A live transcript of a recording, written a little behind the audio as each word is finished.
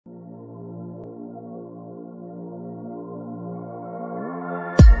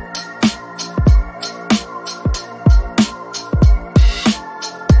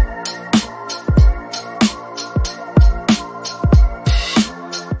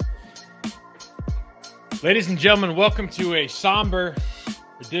Ladies and gentlemen, welcome to a somber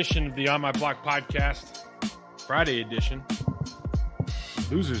edition of the On My Block podcast, Friday edition,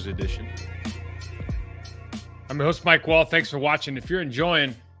 Losers edition. I'm your host, Mike Wahle. Thanks for watching. If you're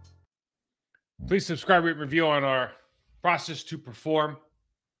enjoying, please subscribe, rate, and review on our Process to Perform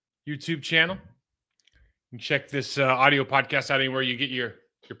YouTube channel. You can check this audio podcast out anywhere you get your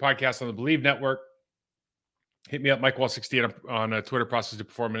podcast on the Believe Network. Hit me up, Mike Wahle68 on Twitter, Process to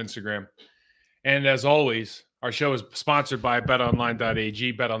Perform, and Instagram. And as always, our show is sponsored by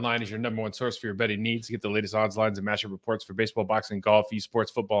betonline.ag. BetOnline is your number one source for your betting needs. Get the latest odds, lines, and matchup reports for baseball, boxing, golf, esports,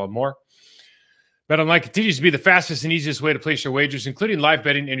 football, and more. BetOnline continues to be the fastest and easiest way to place your wagers, including live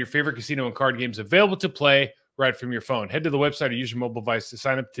betting and your favorite casino and card games available to play right from your phone. Head to the website or use your mobile device to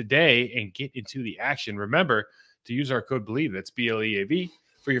sign up today and get into the action. Remember to use our code BELIEVE, that's BLEAV,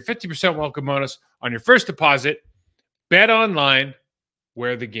 for your 50% welcome bonus on your first deposit. BetOnline,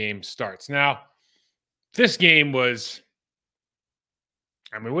 where the game starts. Now, this game was,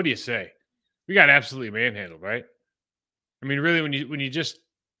 I mean, what do you say? We got absolutely manhandled, right? I mean, really, when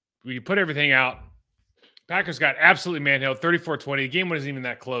you put everything out, Packers got absolutely manhandled, 34-20. The game wasn't even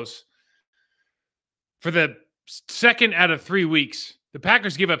that close. For the second out of 3 weeks, the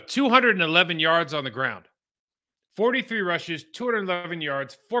Packers give up 211 yards on the ground. 43 rushes, 211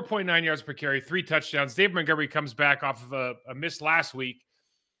 yards, 4.9 yards per carry, 3 touchdowns. Dave Montgomery comes back off of a miss last week.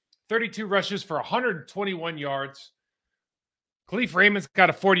 32 rushes for 121 yards. Khalif Raymond's got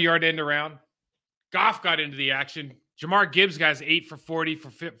a 40-yard end around. Goff got into the action. Jamar Gibbs got 8 for 40 for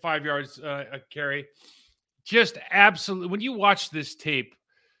 5 yards a carry. Just absolutely. When you watch this tape,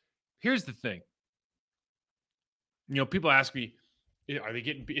 here's the thing. You know, people ask me, are they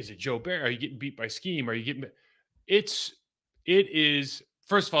getting beat? Is it Joe Barry? Are you getting beat by scheme? Are you getting it is,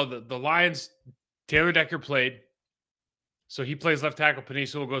 first of all, the Lions, Taylor Decker played. So he plays left tackle.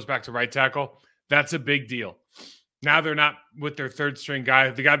 Peninsula goes back to right tackle. That's a big deal. Now they're not with their third string guy,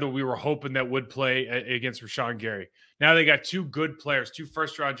 the guy that we were hoping that would play against Rashawn Gary. Now they got 2 good players, 2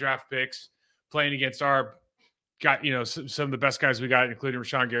 first-round draft picks playing against our got, you know, some of the best guys we got, including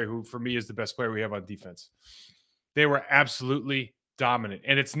Rashawn Gary, who for me is the best player we have on defense. They were absolutely dominant.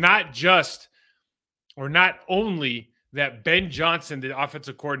 And it's not just, or not only that Ben Johnson, the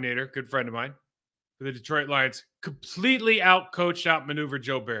offensive coordinator, good friend of mine, for the Detroit Lions, completely out-coached, out-maneuvered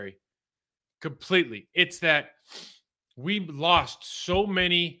Joe Barry. Completely. It's that we lost so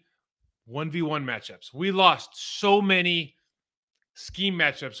many 1v1 matchups. We lost so many scheme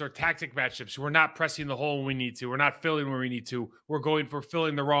matchups or tactic matchups. We're not pressing the hole when we need to. We're not filling where we need to. We're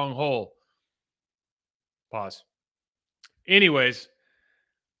filling the wrong hole. Pause. Anyways,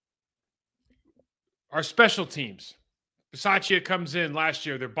 our special teams. Bisaccia comes in last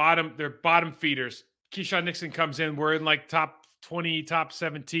year. They're bottom feeders. Keyshawn Nixon comes in. We're in like top 20, top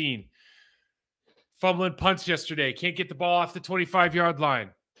 17. Fumbling punts yesterday. Can't get the ball off the 25-yard line.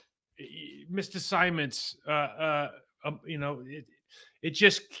 Missed assignments. You know, it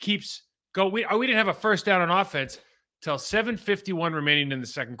just keeps going. We didn't have a first down on offense till 7:51 remaining in the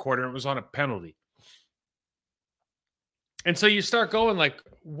second quarter. It was on a penalty. And so you start going like,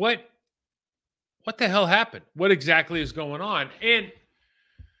 what the hell happened? What exactly is going on? And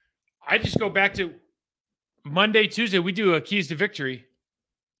I just go back to Monday, Tuesday, we do a keys to victory.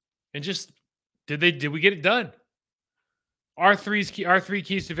 And just, did we get it done? Our three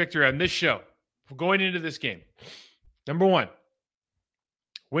keys to victory on this show, going into this game. Number 1,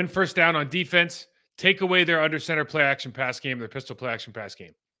 win first down on defense, take away their under center play action pass game, their pistol play action pass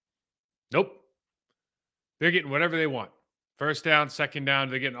game. Nope. They're getting whatever they want. First down, second down,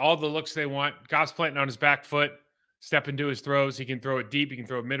 they're getting all the looks they want. Goff's planting on his back foot, step into his throws. He can throw it deep. He can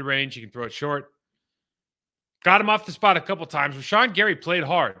throw it mid-range. He can throw it short. Got him off the spot a couple times. Rashawn Gary played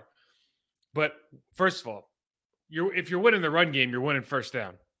hard. But first of all, if you're winning the run game, you're winning first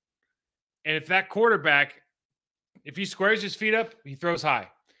down. And if that quarterback, if he squares his feet up, he throws high.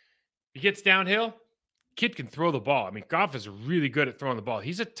 He gets downhill, kid can throw the ball. I mean, Goff is really good at throwing the ball.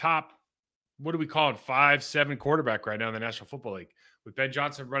 He's a top, what do we call him, 5-7 quarterback right now in the National Football League. With Ben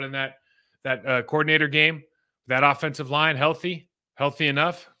Johnson running that coordinator game, that offensive line healthy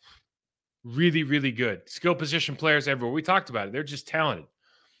enough, really, really good. Skill position players everywhere. We talked about it. They're just talented.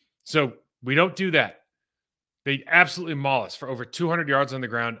 So we don't do that. They absolutely maul us for over 200 yards on the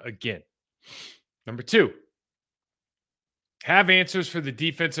ground again. Number 2, have answers for the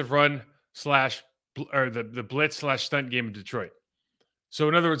defensive run or the blitz / stunt game of Detroit. So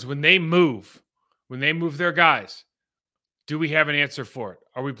in other words, when they move their guys, do we have an answer for it?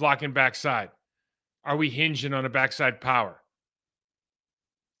 Are we blocking backside? Are we hinging on a backside power?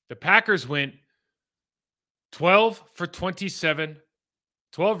 The Packers went 12 for 27,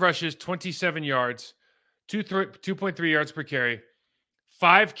 12 rushes, 27 yards, 2.3 yards per carry,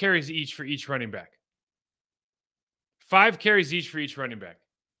 5 carries each for each running back. 5 carries each for each running back.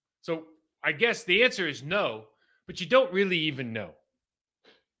 So I guess the answer is no, but you don't really even know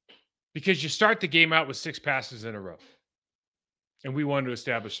because you start the game out with 6 passes in a row, and we wanted to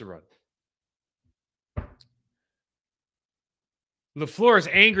establish the run. LaFleur is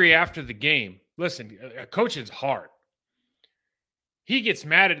angry after the game. Listen, coaching's hard. He gets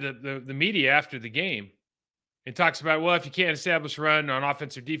mad at the media after the game and talks about, well, if you can't establish a run on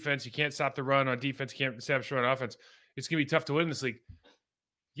offense or defense, you can't stop the run on defense, you can't establish a run on offense, it's going to be tough to win this league.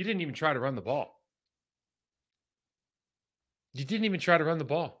 You didn't even try to run the ball. You didn't even try to run the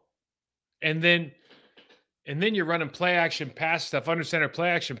ball. And then you're running play action pass stuff, under center play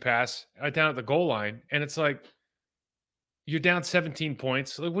action pass down at the goal line. And it's like, you're down 17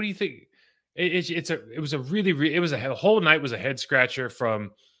 points. Like, what do you think? The whole night was a head scratcher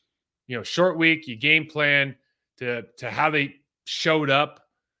from, short week, you game plan to how they showed up,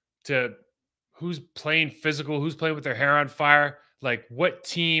 to who's playing physical, who's playing with their hair on fire. Like, what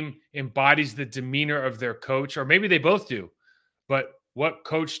team embodies the demeanor of their coach? Or maybe they both do, but what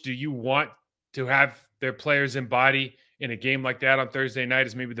coach do you want to have their players embody in a game like that on Thursday night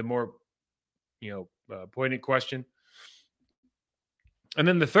is maybe the more, poignant question. And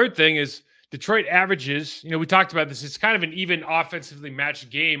then the third thing is Detroit averages, we talked about this. It's kind of an even offensively matched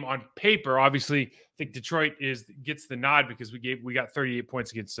game on paper. Obviously, I think Detroit gets the nod because we got 38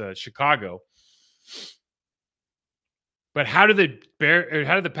 points against Chicago. But how do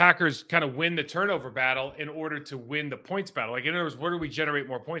the Packers kind of win the turnover battle in order to win the points battle? Like, in other words, where do we generate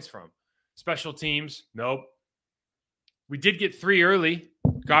more points from? Special teams? Nope. We did get 3 early.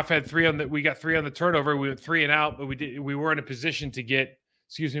 Goff had 3 we got 3 on the turnover. We went 3 and out, but we were in a position to get,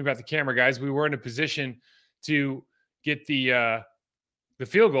 excuse me about the camera, guys. We were in a position to get the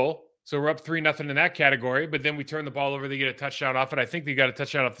field goal. So we're up 3-0 in that category, but then we turn the ball over. They get a touchdown off it. I think they got a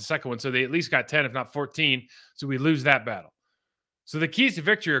touchdown off the second one. So they at least got 10, if not 14. So we lose that battle. So the keys to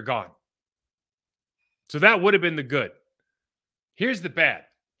victory are gone. So that would have been the good. Here's the bad.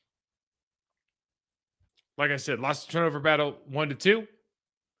 Like I said, lost the turnover battle 1-2.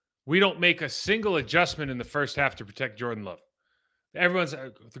 We don't make a single adjustment in the first half to protect Jordan Love. Everyone's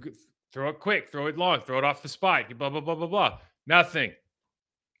throw it quick, throw it long, throw it off the spot, blah, blah, blah, blah, blah. Nothing.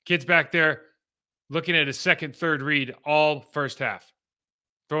 Kid's back there looking at his second, third read all first half.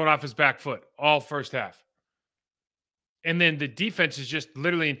 Throwing off his back foot all first half. And then the defense is just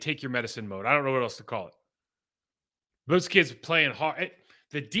literally in take your medicine mode. I don't know what else to call it. Those kids are playing hard.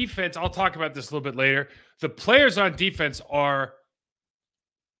 The defense, I'll talk about this a little bit later. The players on defense are,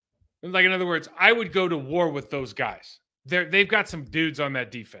 like, in other words, I would go to war with those guys. They've got some dudes on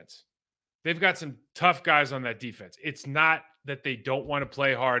that defense. They've got some tough guys on that defense. It's not that they don't want to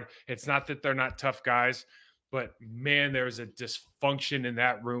play hard. It's not that they're not tough guys. But, man, there is a dysfunction in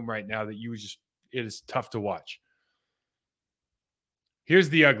that room right now that it is tough to watch. Here's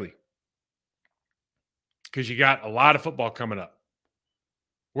the ugly. Because you got a lot of football coming up.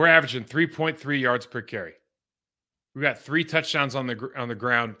 We're averaging 3.3 yards per carry. We got 3 touchdowns on the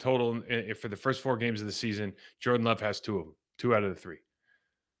ground total for the first 4 games of the season. Jordan Love has 2 of them, 2 out of the 3.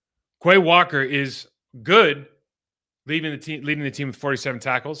 Quay Walker is good, leading the team with 47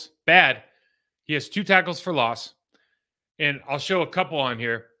 tackles. Bad, he has 2 tackles for loss, and I'll show a couple on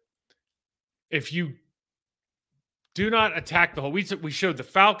here. If you do not attack the hole, we showed the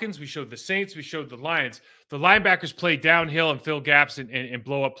Falcons, we showed the Saints, we showed the Lions. The linebackers play downhill and fill gaps and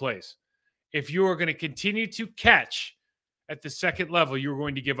blow up plays. If you are going to continue to catch at the second level, you're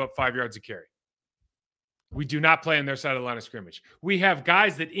going to give up 5 yards a carry. We do not play on their side of the line of scrimmage. We have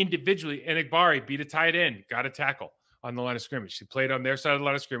guys that individually, Enigbari beat a tight end, got a tackle on the line of scrimmage. He played on their side of the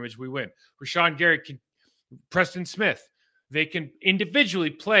line of scrimmage. We win. Rashawn Gary, Preston Smith, they can individually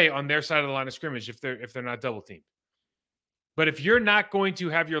play on their side of the line of scrimmage if they're not double teamed. But if you're not going to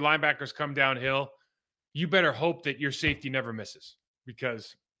have your linebackers come downhill, you better hope that your safety never misses,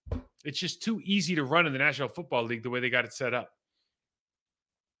 because it's just too easy to run in the National Football League the way they got it set up.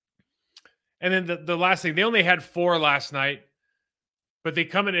 And then the last thing, they only had 4 last night, but they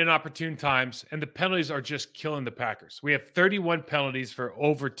come in inopportune times, and the penalties are just killing the Packers. We have 31 penalties for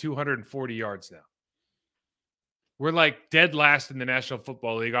over 240 yards now. We're like dead last in the National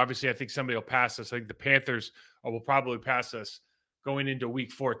Football League. Obviously, I think somebody will pass us. I think the Panthers will probably pass us going into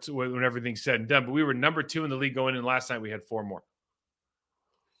week 4 when everything's said and done. But we were number 2 in the league going in. Last night we had 4 more.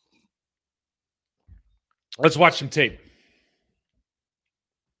 Let's watch some tape.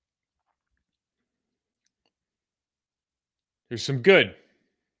 Here's some good.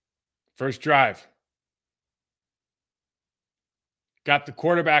 First drive. Got the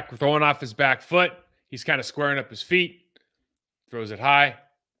quarterback throwing off his back foot. He's kind of squaring up his feet, throws it high,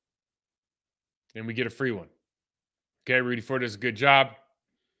 and we get a free one. Okay, Rudy Ford does a good job.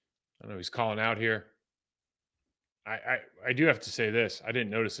 I know he's calling out here. I do have to say this. I didn't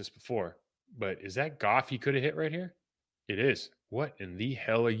notice this before, but is that Goff he could have hit right here? It is. What in the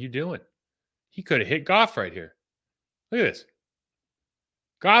hell are you doing? He could have hit Goff right here. Look at this.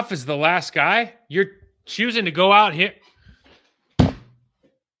 Goff is the last guy. You're choosing to go out here.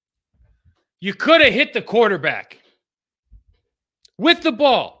 You could have hit the quarterback with the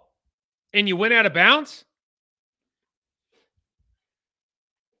ball, and you went out of bounds.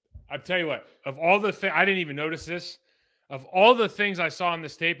 I'll tell you what, of all the things, I didn't even notice this. Of all the things I saw on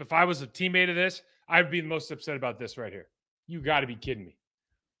this tape, if I was a teammate of this, I'd be the most upset about this right here. You got to be kidding me.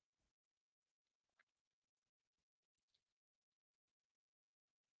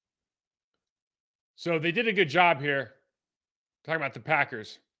 So they did a good job here talking about the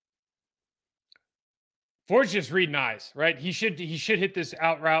Packers. Ford's just reading eyes, right? He should hit this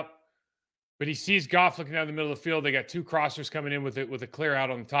out route, but he sees Goff looking down the middle of the field. They got two crossers coming in with a clear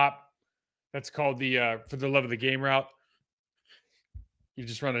out on the top. That's called the for the love of the game route. You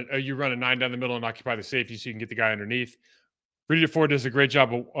just run a 9 down the middle and occupy the safety so you can get the guy underneath. Rudy Ford does a great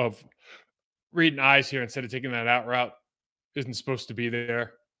job of reading eyes here instead of taking that out route. Isn't supposed to be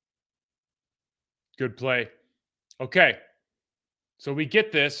there. Good play. Okay. So we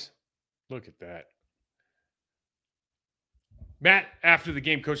get this. Look at that. Matt, after the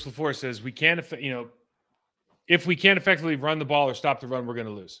game, Coach LaFleur says, if we can't effectively run the ball or stop the run, we're going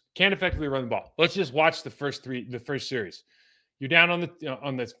to lose. Can't effectively run the ball. Let's just watch the first series. You're down on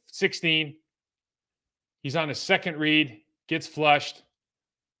the 16. He's on his second read, gets flushed.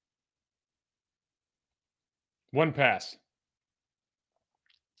 One pass.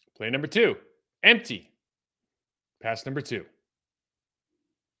 Play number 2, empty. Pass number 2.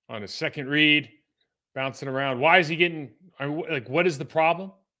 On his second read, bouncing around. Why is he getting, what is the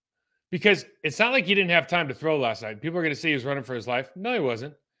problem? Because it's not like he didn't have time to throw last night. People are going to say he was running for his life. No, he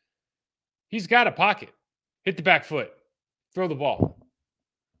wasn't. He's got a pocket. Hit the back foot. Throw the ball.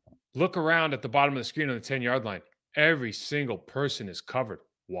 Look around at the bottom of the screen on the 10-yard line. Every single person is covered.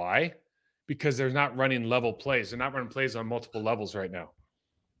 Why? Because they're not running level plays. They're not running plays on multiple levels right now.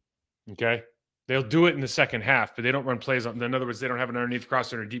 Okay? They'll do it in the second half, but they don't run plays on. In other words, they don't have an underneath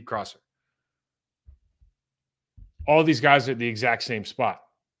crosser and a deep crosser. All these guys are at the exact same spot.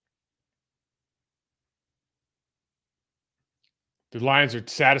 The Lions are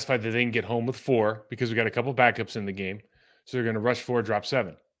satisfied that they can get home with 4 because we got a couple backups in the game. So they're going to rush 4, drop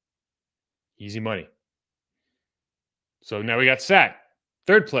 7. Easy money. So now we got sack.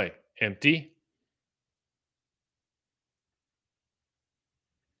 Third play, empty.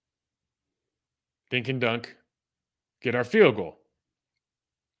 Dink and dunk. Get our field goal.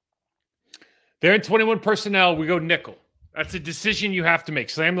 They're in 21 personnel. We go nickel. That's a decision you have to make.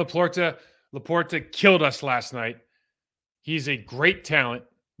 Sam Laporta killed us last night. He's a great talent.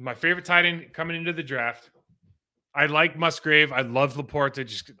 My favorite tight end coming into the draft. I like Musgrave. I love Laporta,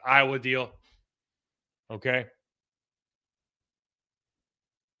 just Iowa deal. Okay.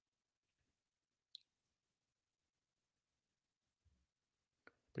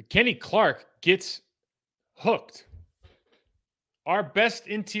 But Kenny Clark gets hooked. Our best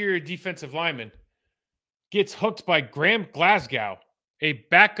interior defensive lineman gets hooked by Graham Glasgow, a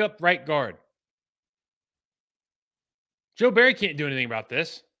backup right guard. Joe Barry can't do anything about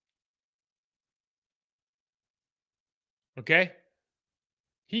this. Okay?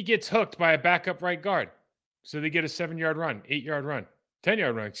 He gets hooked by a backup right guard. So they get a 7-yard run, 8-yard run,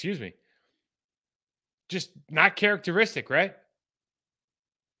 10-yard run, excuse me. Just not characteristic, right?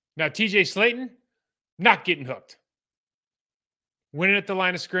 Now, TJ Slayton, not getting hooked. Winning at the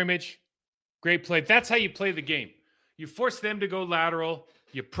line of scrimmage. Great play. That's how you play the game. You force them to go lateral.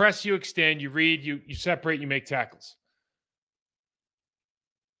 You press, you extend, you read, you separate, you make tackles.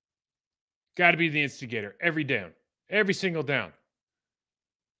 Got to be the instigator every down, every single down.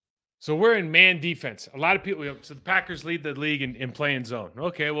 So we're in man defense. A lot of people, so the Packers lead the league in playing zone.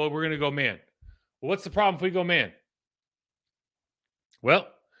 Okay, well, we're going to go man. Well, what's the problem if we go man? Well,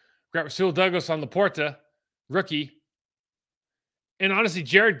 got Rasul Douglas on Laporta, rookie. And honestly,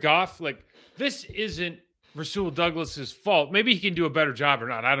 Jared Goff, this isn't Rasul Douglas's fault. Maybe he can do a better job or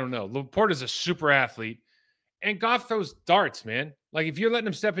not. I don't know. Laporta's a super athlete. And Goff throws darts, man. If you're letting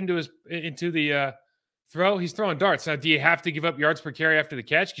him step into the throw, he's throwing darts. Now, do you have to give up yards per carry after the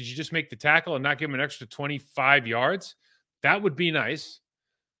catch? Could you just make the tackle and not give him an extra 25 yards? That would be nice.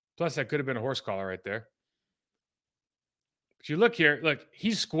 Plus, that could have been a horse collar right there. But you look here,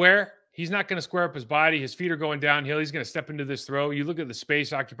 he's square. He's not going to square up his body. His feet are going downhill. He's going to step into this throw. You look at the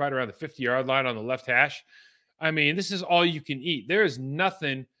space occupied around the 50-yard line on the left hash. I mean, this is all you can eat. There is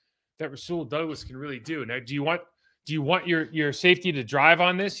nothing that Rasul Douglas can really do. Now, do you want your safety to drive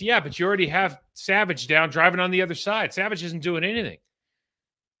on this? Yeah, but you already have Savage down driving on the other side. Savage isn't doing anything.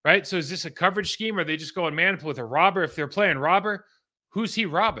 Right? So is this a coverage scheme? Or are they just going man with a robber? If they're playing robber, who's he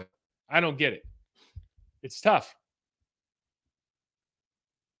robbing? I don't get it. It's tough.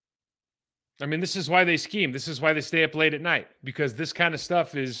 I mean, this is why they scheme. This is why they stay up late at night, because this kind of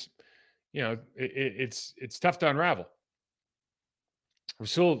stuff is, it's tough to unravel.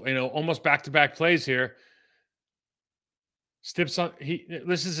 Rasul, almost back-to-back plays here. Steps on.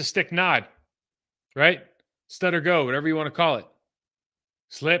 This is a stick nod, right? Stutter go, whatever you want to call it.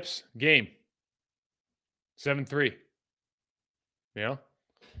 Slips, game. 7-3.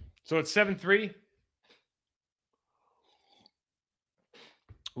 So it's 7-3.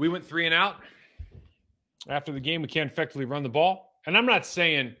 We went 3 and out. After the game, we can't effectively run the ball. And I'm not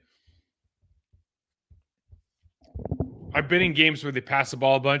saying I've been in games where they pass the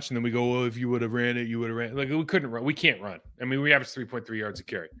ball a bunch and then we go, well, if you would have ran it, you would have ran it. Like, we couldn't run. We can't run. I mean, we average 3.3 yards a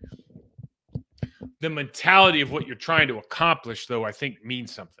carry. The mentality of what you're trying to accomplish, though, I think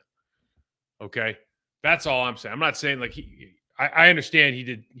means something. Okay? That's all I'm saying. I'm not saying like I understand he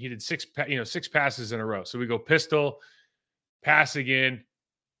did 6 passes in a row. So we go pistol, pass again.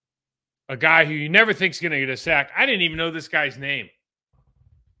 A guy who you never think is going to get a sack. I didn't even know this guy's name.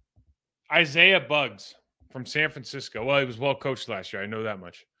 Isaiah Buggs from San Francisco. Well, he was well coached last year. I know that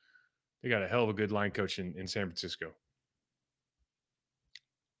much. They got a hell of a good line coach in San Francisco.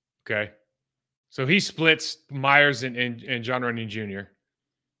 Okay. So he splits Myers and John Runyon Jr.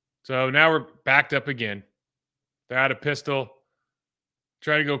 So now we're backed up again. They're out of pistol.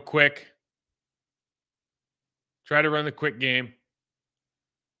 Try to go quick. Try to run the quick game.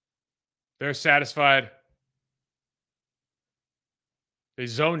 They're satisfied. They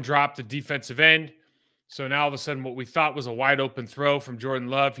zone drop the defensive end. So now all of a sudden what we thought was a wide open throw from Jordan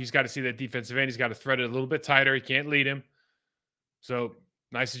Love, he's got to see that defensive end. He's got to thread it a little bit tighter. He can't lead him. So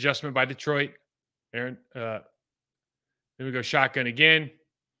nice adjustment by Detroit. Aaron, then we go shotgun again.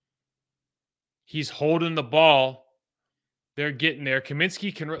 He's holding the ball. They're getting there.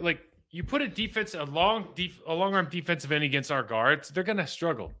 Kaminsky can, like, you put a long arm defensive end against our guards, they're going to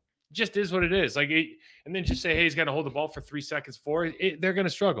struggle. It just is what it is. Like, and then just say, hey, he's going to hold the ball for 3 seconds, 4. They're going to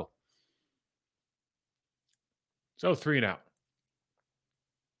struggle. So 3 and out.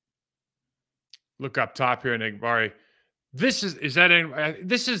 Look up top here, Nagbari. This is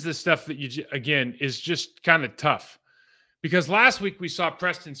the stuff that is just kind of tough, because last week we saw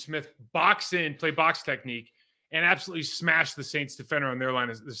Preston Smith box in, play box technique, and absolutely smash the Saints defender on their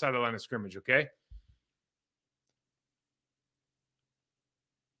the side of the line of scrimmage. Okay.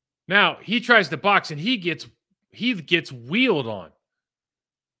 Now he tries to box and he gets wheeled on.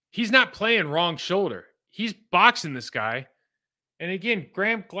 He's not playing wrong shoulder. He's boxing this guy. And again,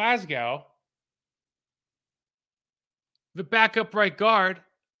 Graham Glasgow, the backup right guard,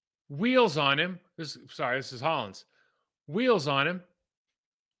 wheels on him. This is Hollins. Wheels on him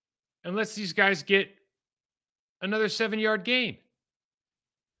and lets these guys get another 7-yard gain.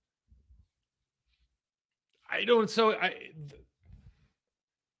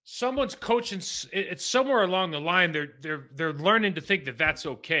 Someone's coaching. It's somewhere along the line. They're learning to think that that's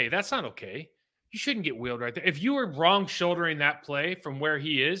okay. That's not okay. You shouldn't get wheeled right there. If you were wrong shouldering that play from where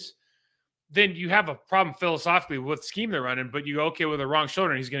he is, then you have a problem philosophically with what scheme they're running, but you go, okay, with a wrong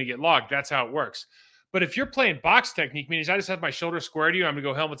shoulder, and he's going to get logged. That's how it works. But if you're playing box technique, meaning I just have my shoulder square to you, I'm going to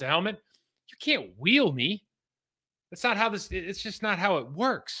go helmet to helmet, you can't wheel me. That's not how it's just not how it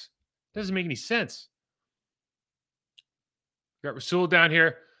works. It doesn't make any sense. Got Rasul down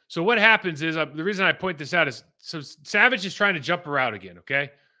here. So what happens is, the reason I point this out is, so Savage is trying to jump a route again,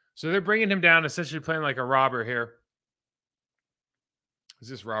 okay? So they're bringing him down, essentially playing like a robber here. Is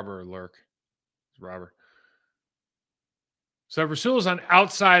this robber or lurk? It's robber. So Rasul is on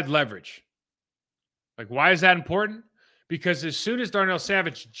outside leverage. Like, why is that important? Because as soon as Darnell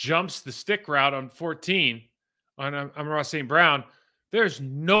Savage jumps the stick route on 14 on Amon-Ra St. Brown, there's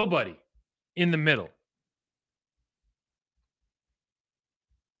nobody in the middle.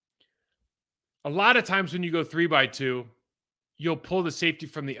 A lot of times when you go 3x2, you'll pull the safety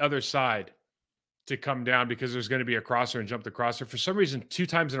from the other side to come down because there's going to be a crosser and jump the crosser. For some reason, 2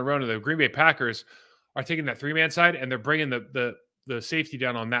 times in a row, the Green Bay Packers are taking that 3-man side and they're bringing the safety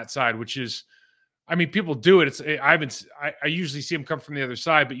down on that side, which is, I mean, people do it. I usually see them come from the other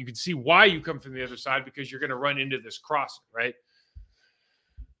side, but you can see why you come from the other side, because you're going to run into this crosser, right?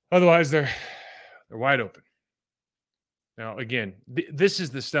 Otherwise, they're wide open. Now, again, this is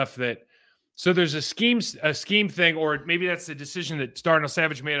the stuff that. So there's a scheme thing, or maybe that's the decision that Darnell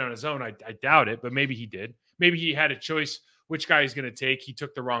Savage made on his own. I doubt it, but maybe he did. Maybe he had a choice which guy he's going to take. He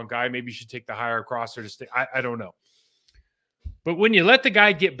took the wrong guy. Maybe you should take the higher crosser to stay. I don't know. But when you let the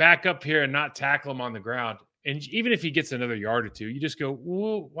guy get back up here and not tackle him on the ground, and even if he gets another yard or two, you just go,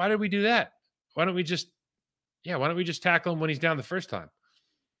 well, why did we do that? Why don't we just tackle him when he's down the first time?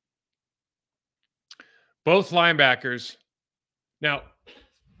 Both linebackers. Now,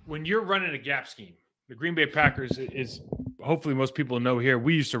 when you're running a gap scheme, the Green Bay Packers is, hopefully most people know here,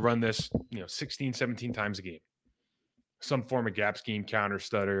 we used to run this, 16, 17 times a game. Some form of gap scheme, counter,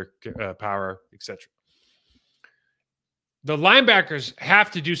 stutter, power, etc. The linebackers have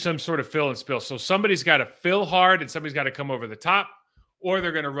to do some sort of fill and spill. So somebody's got to fill hard and somebody's got to come over the top, or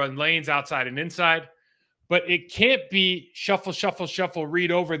they're going to run lanes outside and inside. But it can't be shuffle, shuffle, shuffle,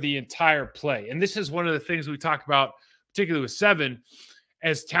 read over the entire play. And this is one of the things we talk about, particularly with Seven.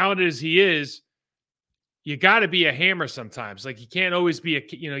 As talented as he is, you got to be a hammer sometimes. Like, you can't always be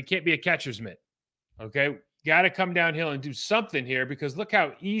you can't be a catcher's mitt. Okay? You got to come downhill and do something here, because look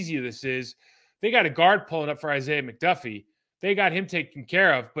how easy this is. They got a guard pulling up for Isaiah McDuffie. They got him taken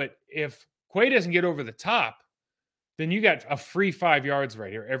care of. But if Quay doesn't get over the top, then you got a free 5 yards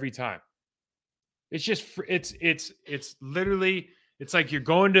right here every time. It's just, it's literally, it's like you're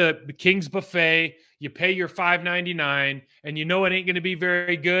going to the King's Buffet, you pay your $5.99, and you know it ain't going to be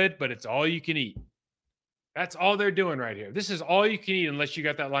very good, but it's all you can eat. That's all they're doing right here. This is all you can eat unless you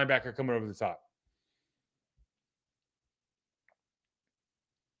got that linebacker coming over the top.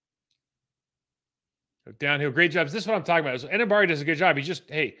 Downhill, great jobs. This is what I'm talking about. So Enabari does a good job. He's just,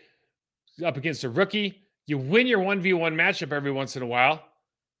 hey, up against a rookie. You win your 1v1 matchup every once in a while,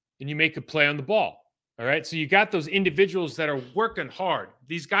 and you make a play on the ball. All right. So you got those individuals that are working hard.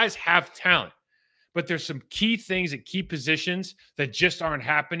 These guys have talent, but there's some key things at key positions that just aren't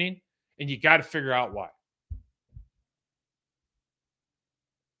happening, and you got to figure out why.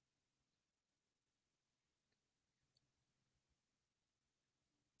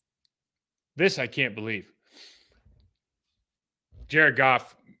 This I can't believe. Jared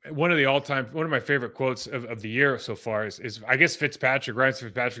Goff, one of my favorite quotes of the year so far is I guess Fitzpatrick. Ryan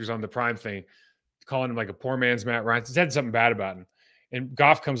Fitzpatrick is on the Prime thing, calling him like a poor man's Matt Ryan. He said something bad about him. And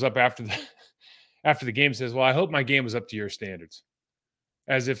Goff comes up after the game and says, well, I hope my game was up to your standards.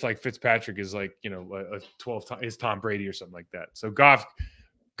 As if like Fitzpatrick is like, a 12 is Tom Brady or something like that. So Goff,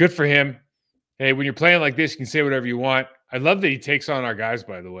 good for him. Hey, when you're playing like this, you can say whatever you want. I love that he takes on our guys,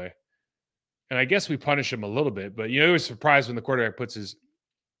 by the way. And I guess we punish him a little bit, but he was surprised when the quarterback puts his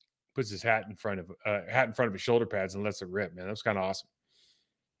hat in front of his shoulder pads and lets it rip, man. That was kind of awesome.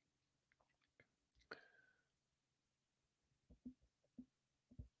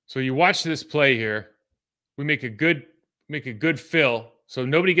 So you watch this play here. We make a good fill. So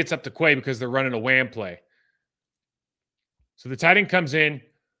nobody gets up to Quay because they're running a wham play. So the tight end comes in,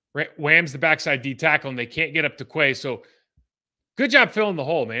 whams the backside D tackle, and they can't get up to Quay. So good job filling the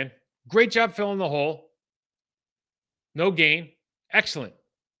hole, man. Great job filling the hole. No gain. Excellent.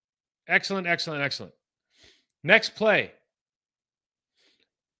 Excellent, excellent, excellent. Next play.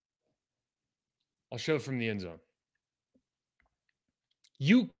 I'll show from the end zone.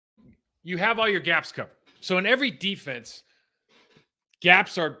 You have all your gaps covered. So in every defense,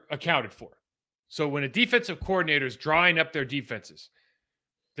 gaps are accounted for. So when a defensive coordinator is drawing up their defenses,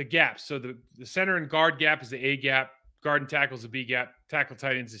 the gaps, so the center and guard gap is the A gap, guard and tackle is the B gap, tackle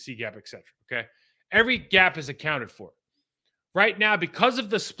tight ends the C gap, etc. Okay? Every gap is accounted for. Right now, because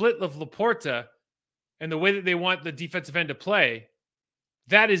of the split of Laporta and the way that they want the defensive end to play,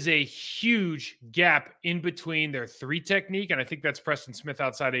 that is a huge gap in between their 3 technique, and I think that's Preston Smith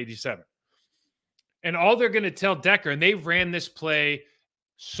outside 87. And all they're going to tell Decker, and they ran this play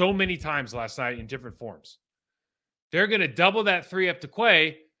so many times last night in different forms, they're going to double that 3 up to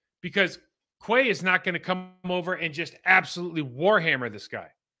Quay, because Quay is not going to come over and just absolutely warhammer this guy.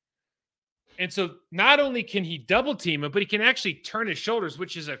 And so not only can he double team him, but he can actually turn his shoulders,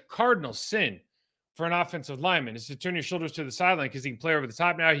 which is a cardinal sin for an offensive lineman, is to turn your shoulders to the sideline, because he can play over the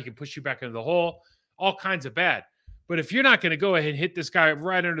top now. He can push you back into the hole, all kinds of bad. But if you're not going to go ahead and hit this guy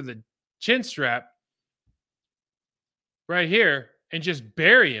right under the chin strap right here and just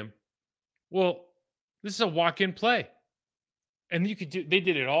bury him, well, this is a walk-in play. And they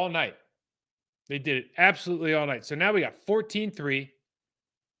did it all night. They did it absolutely all night. So now we got 14-3.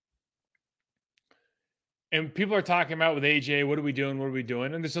 And people are talking about with AJ, what are we doing? What are we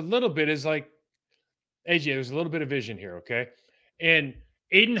doing? And there's a little bit is like, AJ, there's a little bit of vision here, okay? And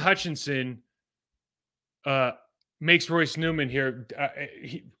Aiden Hutchinson makes Royce Newman here.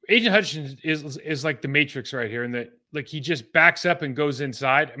 Aiden Hutchinson is like the Matrix right here, in that like he just backs up and goes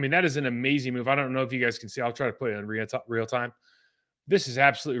inside. I mean, that is an amazing move. I don't know if you guys can see. I'll try to put it in real time. This is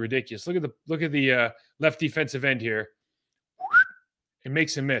absolutely ridiculous. Look at the left defensive end here. It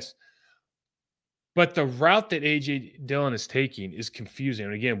makes him miss. But the route that A.J. Dillon is taking is confusing.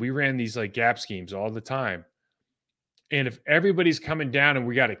 And again, we ran these like gap schemes all the time. And if everybody's coming down and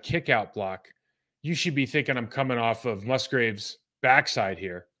we got a kick out block, you should be thinking I'm coming off of Musgrave's backside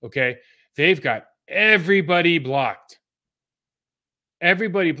here. Okay. They've got everybody blocked.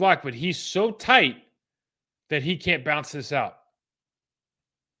 Everybody blocked, but he's so tight that he can't bounce this out.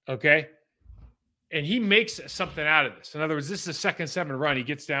 Okay. And he makes something out of this. In other words, this is a 2nd 7 run. He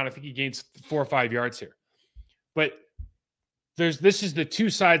gets down. I think he gains 4 or 5 yards here. But this is the two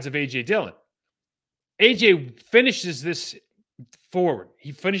sides of A.J. Dillon. A.J. finishes this forward.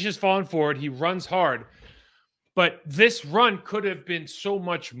 He finishes falling forward. He runs hard. But this run could have been so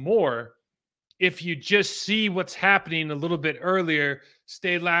much more if you just see what's happening a little bit earlier,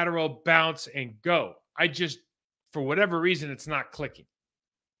 stay lateral, bounce, and go. For whatever reason, it's not clicking.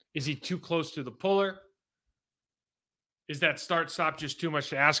 Is he too close to the puller? Is that start-stop just too much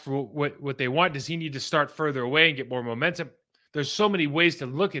to ask for what they want? Does he need to start further away and get more momentum? There's so many ways to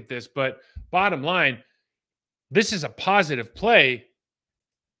look at this, but bottom line, this is a positive play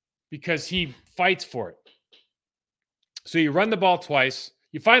because he fights for it. So you run the ball twice.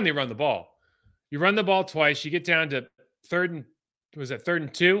 You finally run the ball. You run the ball twice. You get down to 3rd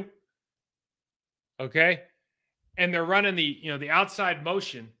and 2? Okay. And they're running the outside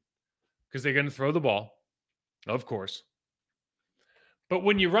motion because they're going to throw the ball, of course. But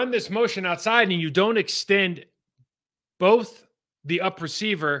when you run this motion outside and you don't extend both the up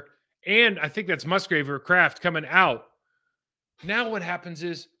receiver and I think that's Musgrave or Kraft coming out, now what happens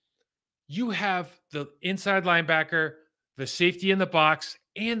is you have the inside linebacker, the safety in the box,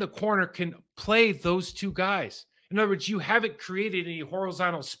 and the corner can play those two guys. In other words, you haven't created any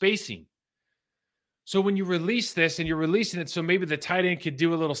horizontal spacing. So when you release this and you're releasing it so maybe the tight end could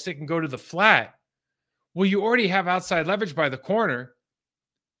do a little stick and go to the flat, well, you already have outside leverage by the corner.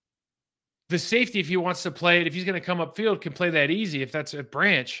 The safety, if he wants to play it, if he's going to come upfield, can play that easy if that's a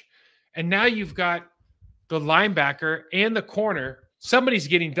branch. And now you've got the linebacker and the corner. Somebody's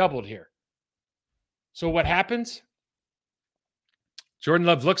getting doubled here. So what happens? Jordan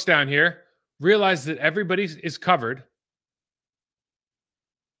Love looks down here, realizes that everybody is covered.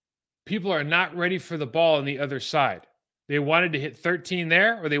 People are not ready for the ball on the other side. They wanted to hit 13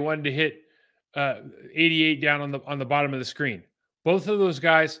 there, or they wanted to hit 88 down on the bottom of the screen. Both of those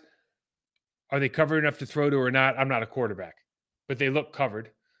guys, are they covered enough to throw to or not? I'm not a quarterback, but they look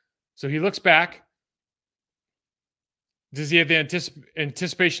covered. So he looks back. Does he have the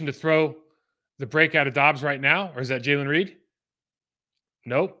anticipation to throw the break out of Dobbs right now, or is that Jalen Reed?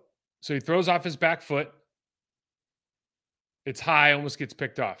 Nope. So he throws off his back foot. It's high, almost gets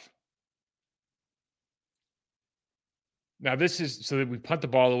picked off. Now this is so that we punt the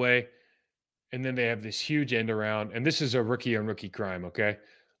ball away, and then they have this huge end around, and this is a rookie on rookie crime, okay?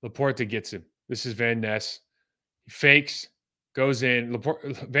 Laporta gets him. This is Van Ness. He fakes, goes in.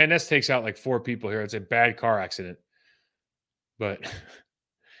 Van Ness takes out like 4 people here. It's a bad car accident. But,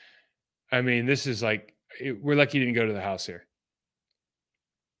 I mean, this is like, we're lucky he didn't go to the house here.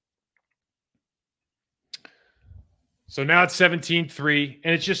 So now it's 17-3,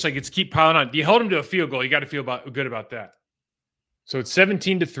 and it's just like it's keep piling on. You hold him to a field goal, you got to feel good about that. So it's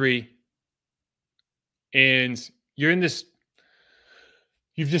 17-3, and you're in this.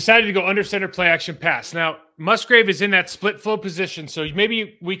 You've decided to go under center play action pass. Now Musgrave is in that split flow position, so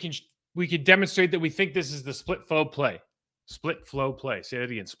maybe we could demonstrate that we think this is the split flow play. Split flow play. Say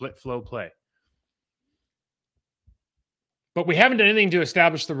that again. Split flow play. But we haven't done anything to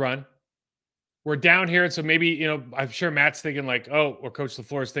establish the run. We're down here, and so maybe, I'm sure Matt's thinking like, oh, or Coach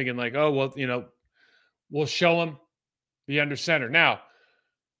LaFleur is thinking like, oh, well, we'll show him the under center. Now,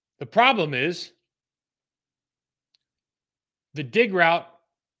 the problem is the dig route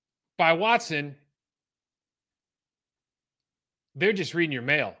by Watson, they're just reading your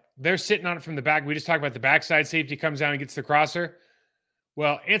mail. They're sitting on it from the back. We just talked about the backside safety comes down and gets the crosser.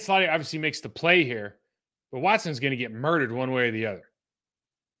 Well, Ancelotti obviously makes the play here, but Watson's going to get murdered one way or the other.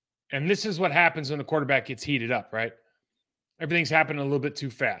 And this is what happens when the quarterback gets heated up, right? Everything's happening a little bit too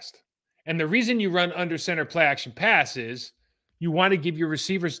fast. And the reason you run under center play action pass is you want to give your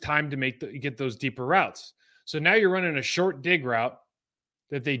receivers time to get those deeper routes. So now you're running a short dig route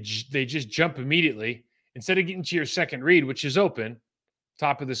that they just jump immediately. Instead of getting to your second read, which is open,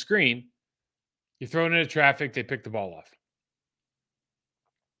 top of the screen, you throw it into traffic, they pick the ball off.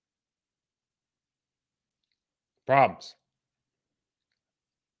 Problems.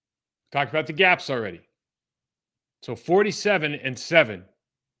 Talked about the gaps already. So 47 and 7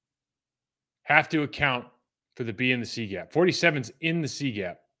 have to account for the B and the C gap. 47's in the C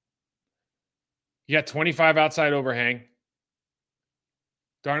gap. You got 25 outside overhang.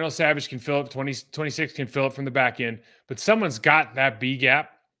 Darnell Savage can fill it. 26 can fill it from the back end. But someone's got that B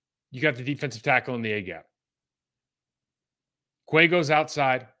gap. You got the defensive tackle in the A gap. Quay goes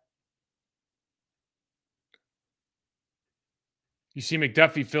outside. You see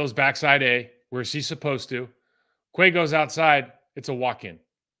McDuffie fills backside A. Where's he supposed to? Quay goes outside. It's a walk-in.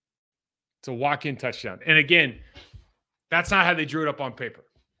 It's a walk-in touchdown. And again, that's not how they drew it up on paper.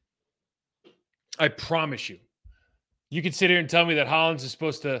 I promise you. You can sit here and tell me that Hollins is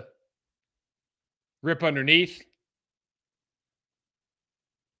supposed to rip underneath.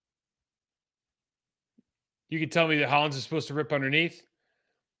 You can tell me that Hollins is supposed to rip underneath.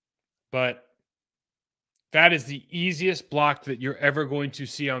 But that is the easiest block that you're ever going to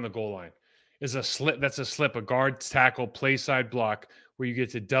see on the goal line. Is a slip. That's a slip, a guard tackle, play side block where you get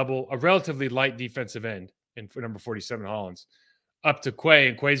to double a relatively light defensive end in number 47 Hollins up to Quay,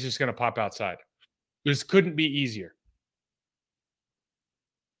 and Quay's just going to pop outside. This couldn't be easier.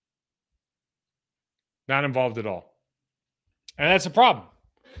 Not involved at all. And that's a problem.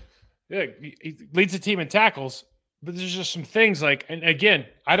 Yeah, he leads the team in tackles, but there's just some things like, and again,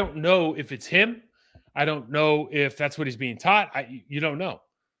 I don't know if it's him. I don't know if that's what he's being taught. You don't know.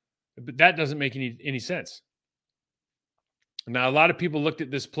 But that doesn't make any sense. Now, a lot of people looked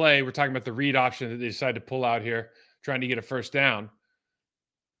at this play. We're talking about the read option that they decided to pull out here, trying to get a first down.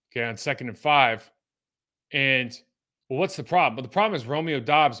 Okay, on 2nd and 5. And, well, what's the problem? Well, the problem is Romeo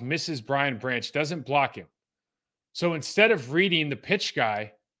Doubs misses Brian Branch, doesn't block him. So instead of reading the pitch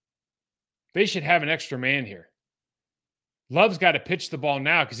guy, they should have an extra man here. Love's got to pitch the ball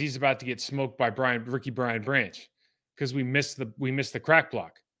now because he's about to get smoked by rookie Brian Branch because we missed the crack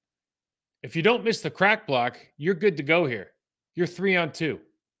block. If you don't miss the crack block, you're good to go here. You're 3-on-2.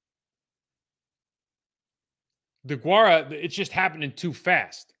 DeGuara, it's just happening too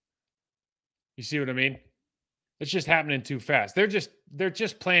fast. You see what I mean? It's just happening too fast. They're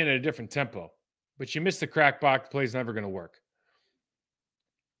just playing at a different tempo. But you miss the crack block, the play's never going to work.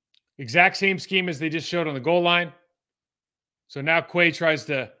 Exact same scheme as they just showed on the goal line. So now Quay tries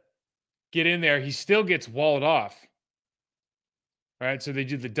to get in there. He still gets walled off. All right, so they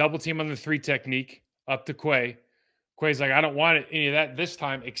do the double team on the 3 technique up to Quay. Quay's like, I don't want any of that this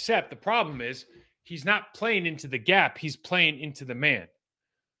time, except the problem is he's not playing into the gap. He's playing into the man.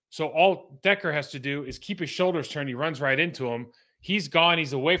 So all Decker has to do is keep his shoulders turned. He runs right into him. He's gone.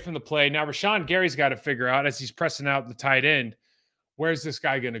 He's away from the play. Now Rashawn Gary's got to figure out as he's pressing out the tight end, where's this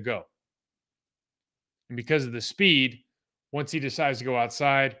guy going to go? And because of the speed, once he decides to go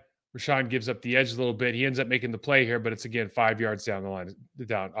outside, Rashawn gives up the edge a little bit. He ends up making the play here, but it's again 5 yards down the line,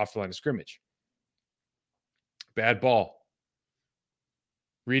 off the line of scrimmage. Bad ball.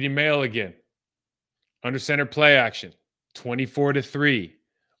 Reading mail again. Under center play action. 24-3.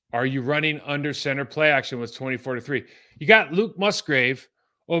 Are you running under center play action with 24-3? You got Luke Musgrave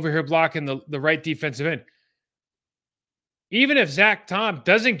over here blocking the right defensive end. Even if Zach Tom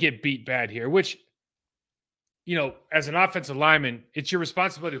doesn't get beat bad here, which, you know, as an offensive lineman, it's your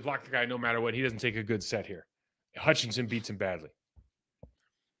responsibility to block the guy no matter what. He doesn't take a good set here. Hutchinson beats him badly.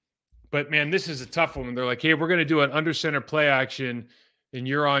 But, man, this is a tough one. They're like, hey, we're going to do an under center play action, and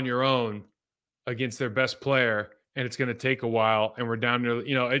you're on your own against their best player, and it's going to take a while, and we're down to,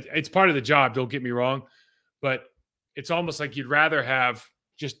 you know, it's part of the job, don't get me wrong, but it's almost like you'd rather have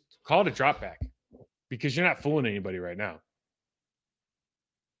just call it a drop back because you're not fooling anybody right now.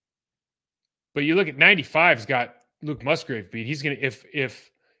 But you look at 95's got Luke Musgrave beat. He's going to, if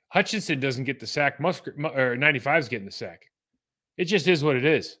Hutchinson doesn't get the sack, 95's getting the sack. It just is what it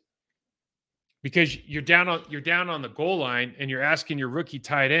is. Because you're down on the goal line and you're asking your rookie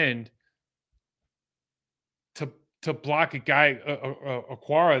tight end to block a guy, a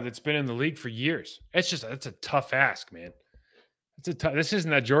Aquara that's been in the league for years. That's a tough ask, man. This isn't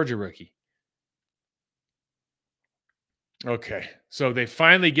that Georgia rookie. Okay, so they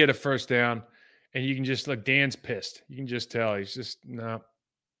finally get a first down, and you can just look. Dan's pissed. You can just tell he's just not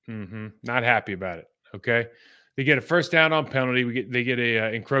happy about it. Okay, they get a first down on penalty. They get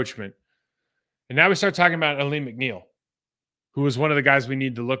a encroachment, and now we start talking about Aleem McNeil, who was one of the guys we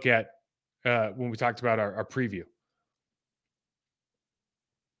need to look at when we talked about our preview.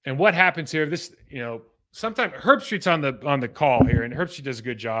 And what happens here? This, you know, sometimes Herbstreit's on the call here, and Herbstreit does a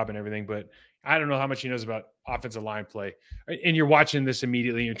good job and everything, but I don't know how much he knows about offensive line play. And you're watching this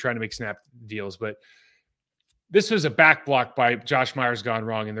immediately and you're trying to make snap deals. But this was a back block by Josh Myers gone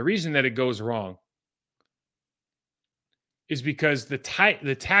wrong. And the reason that it goes wrong is because the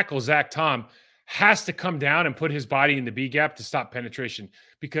tackle, Zach Tom, has to come down and put his body in the B gap to stop penetration.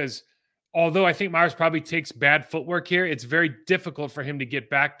 Because although I think Myers probably takes bad footwork here, it's very difficult for him to get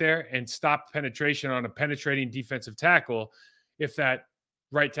back there and stop penetration on a penetrating defensive tackle if that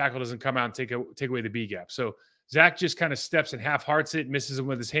right tackle doesn't come out and take away the B gap. So Zach just kind of steps and half hearts it, misses him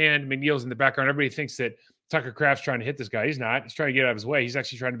with his hand. McNeil's in the background. Everybody thinks that Tucker Kraft's trying to hit this guy. He's not. He's trying to get out of his way. He's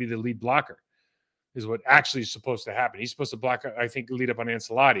actually trying to be the lead blocker, is what actually is supposed to happen. He's supposed to block, I think, lead up on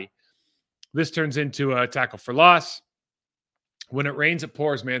Ancelotti. This turns into a tackle for loss. When it rains, it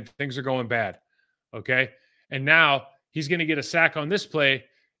pours, man. Things are going bad, okay? And now he's going to get a sack on this play.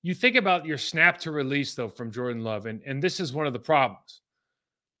 You think about your snap to release, though, from Jordan Love, and this is one of the problems.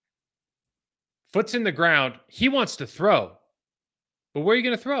 Foot's in the ground. He wants to throw. But where are you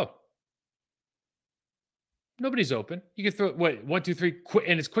going to throw? Nobody's open. You can throw, 1, 2, 3,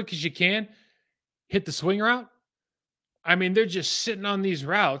 and as quick as you can, hit the swing route. I mean, they're just sitting on these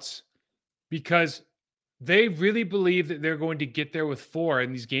routes because they really believe that they're going to get there with 4,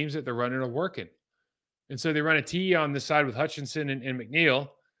 and these games that they're running are working. And so they run a TE on this side with Hutchinson and McNeil,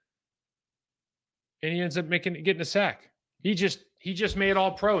 and he ends up getting a sack. He just made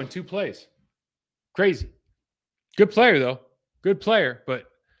all pro in 2 plays. Crazy. Good player, though. Good player, but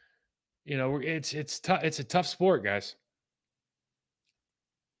you know, it's tough. It's a tough sport, guys.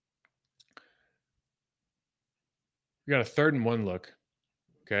 We got a 3rd and 1 look.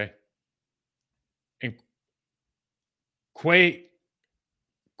 Okay. And Quay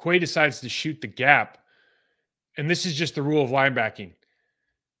decides to shoot the gap. And this is just the rule of linebacking.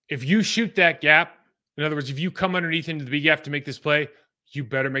 If you shoot that gap, in other words, if you come underneath into the big gap to make this play, you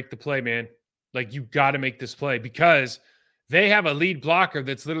better make the play, man. Like, you got to make this play because they have a lead blocker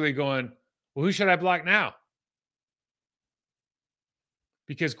that's literally going, well, who should I block now?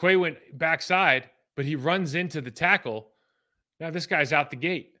 Because Quay went backside, but he runs into the tackle. Now this guy's out the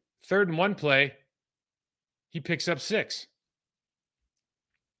gate. 3rd and 1 play, he picks up 6.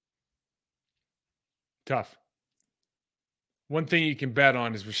 Tough. One thing you can bet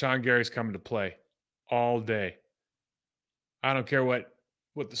on is Rashawn Gary's coming to play all day. I don't care what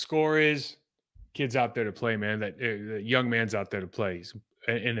the score is. Kid's out there to play, man. That young man's out there to play. He's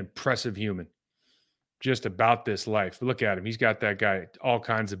an impressive human. Just about this life. Look at him. He's got that guy all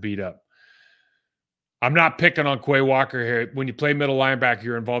kinds of beat up. I'm not picking on Quay Walker here. When you play middle linebacker,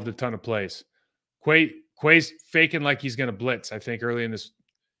 you're involved in a ton of plays. Quay's faking like he's going to blitz. I think early in this,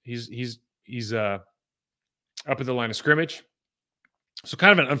 he's up at the line of scrimmage. So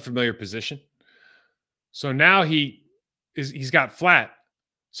kind of an unfamiliar position. So now he's got flat.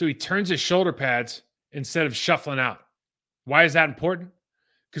 So he turns his shoulder pads instead of shuffling out. Why is that important?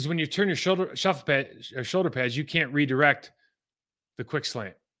 Because when you turn your shoulder pads, you can't redirect the quick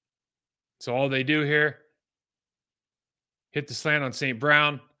slant. So all they do here, hit the slant on St.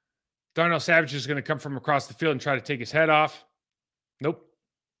 Brown. Darnell Savage is going to come from across the field and try to take his head off. Nope.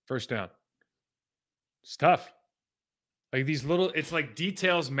 First down. It's tough. Like these little, it's like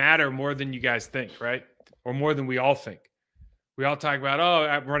details matter more than you guys think, right? Or more than we all think. We all talk about, oh,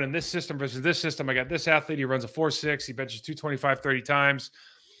 I'm running this system versus this system. I got this athlete. He runs a 4.6. He benches 225 30 times.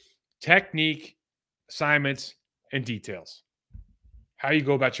 Technique, assignments, and details. How you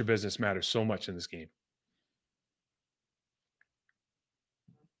go about your business matters so much in this game.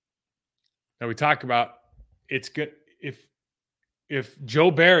 Now we talk about it's good if Joe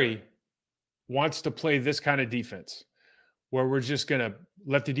Barry wants to play this kind of defense where we're just going to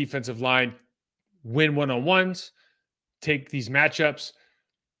let the defensive line win one-on-ones, take these matchups.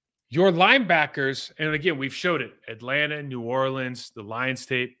 Your linebackers, and again, we've showed it, Atlanta, New Orleans, the Lions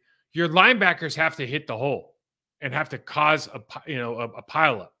tape, your linebackers have to hit the hole and have to cause a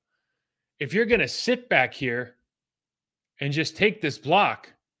pileup. If you're going to sit back here and just take this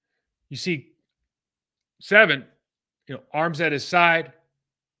block, you see 7, arms at his side,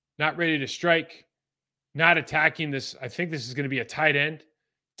 not ready to strike, not attacking this. I think this is going to be a tight end,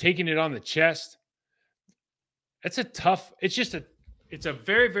 taking it on the chest. It's a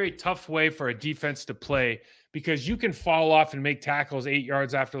very, very tough way for a defense to play because you can fall off and make tackles 8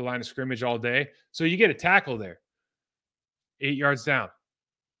 yards after the line of scrimmage all day. So you get a tackle there, 8 yards down.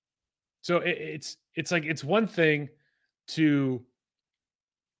 So it's one thing to,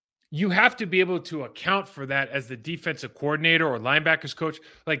 you have to be able to account for that as the defensive coordinator or linebackers coach.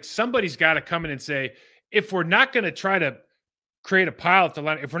 Like somebody's got to come in and say, if we're not going to try to create a pile at the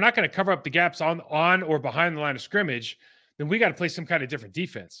line, if we're not going to cover up the gaps on or behind the line of scrimmage, then we got to play some kind of different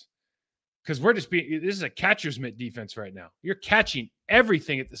defense. Because this is a catcher's mitt defense right now. You're catching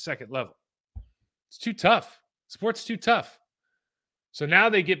everything at the second level. It's too tough. Sport's too tough. So now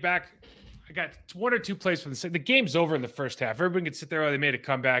they get back. I got one or two plays for the game's over in the first half. Everybody can sit there, oh, they made a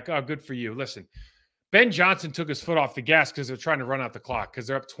comeback. Oh, good for you. Listen, Ben Johnson took his foot off the gas because they're trying to run out the clock because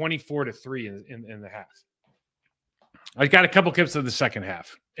they're up 24-3 in the half. I got a couple clips of the second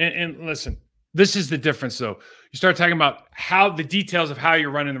half. And listen, this is the difference, though. You start talking about how the details of how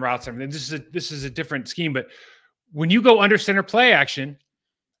you're running the routes. I mean, this is a different scheme. But when you go under center play action,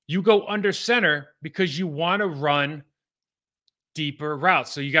 you go under center because you want to run deeper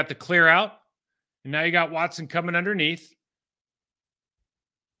routes. So you got the clear out, and now you got Watson coming underneath.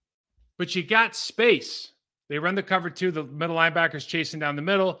 But you got space. They run the cover two. The middle linebacker's chasing down the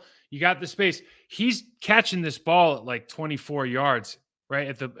middle. You got the space. He's catching this ball at like 24 yards, right?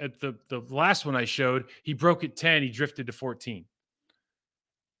 At the last one I showed, he broke at 10. He drifted to 14.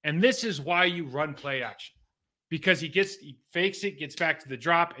 And this is why you run play action, because he fakes it, gets back to the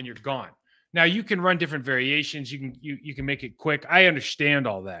drop, and you're gone. Now you can run different variations. You can make it quick. I understand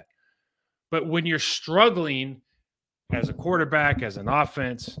all that. But when you're struggling as a quarterback, as an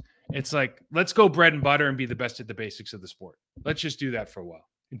offense, it's like, let's go bread and butter and be the best at the basics of the sport. Let's just do that for a while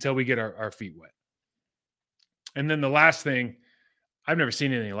until we get our feet wet. And then the last thing, I've never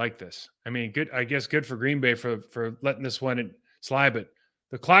seen anything like this. I mean, I guess good for Green Bay for letting this one slide, but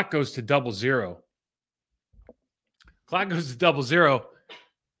the clock goes to 0-0. Clock goes to 0-0.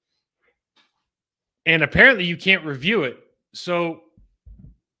 And apparently you can't review it. So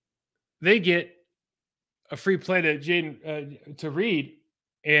they get a free play to Jaden to Reed,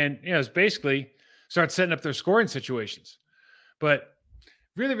 and it's basically start setting up their scoring situations. But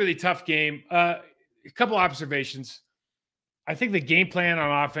really, really tough game. A couple observations. I think the game plan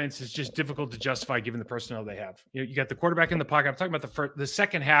on offense is just difficult to justify given the personnel they have. You got the quarterback in the pocket. I'm talking about the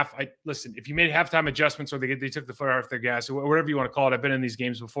second half. Listen, if you made halftime adjustments or they took the foot off their gas or whatever you want to call it. I've been in these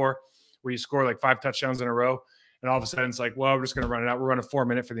games before where you score like 5 touchdowns in a row. And all of a sudden it's like, well, we're just going to run it out. We're running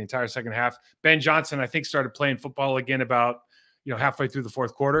 4-minute for the entire second half. Ben Johnson, I think, started playing football again about, halfway through the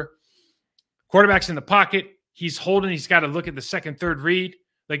fourth quarter. Quarterback's in the pocket. He's holding. He's got to look at the second, third read.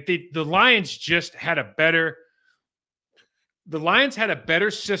 Like the Lions just had a better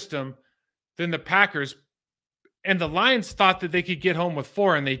system than the Packers. And the Lions thought that they could get home with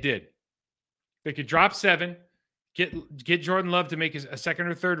 4, and they did. They could drop 7, get Jordan Love to make a second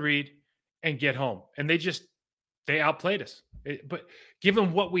or third read, and get home. And they outplayed us. But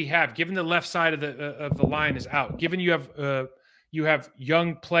given what we have, given the left side of the line is out, given you have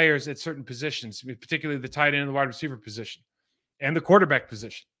young players at certain positions, particularly the tight end and the wide receiver position and the quarterback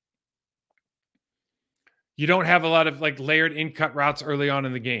position, you don't have a lot of like layered in-cut routes early on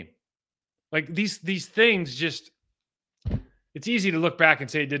in the game. Like these things just, it's easy to look back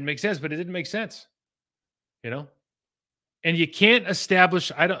and say it didn't make sense, but it didn't make sense, And you can't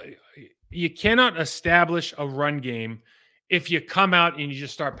establish, you cannot establish a run game if you come out and you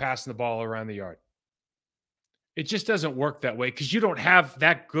just start passing the ball around the yard. It just doesn't work that way because you don't have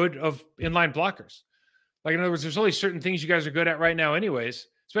that good of inline blockers. Like, in other words, there's only certain things you guys are good at right now anyways,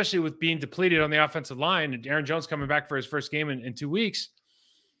 especially with being depleted on the offensive line and Aaron Jones coming back for his first game in 2 weeks.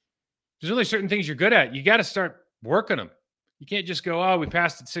 There's only certain things you're good at. You got to start working them. You can't just go, oh, we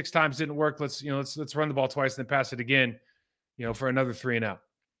passed it 6 times, didn't work. Let's run the ball twice and then pass it again, for another 3 and out.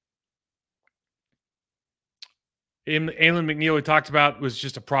 Alan McNeil, we talked about, was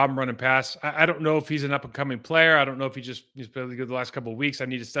just a problem running pass. I don't know if he's an up-and-coming player. I don't know if he's really good the last couple of weeks. I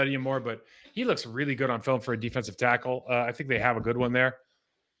need to study him more, but he looks really good on film for a defensive tackle. I think they have a good one there.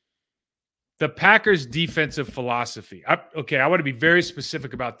 The Packers' defensive philosophy. I want to be very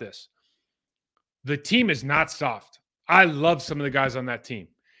specific about this. The team is not soft. I love some of the guys on that team.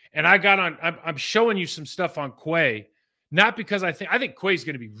 And I'm showing you some stuff on Quay, not because I think Quay's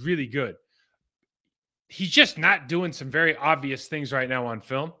going to be really good. He's just not doing some very obvious things right now on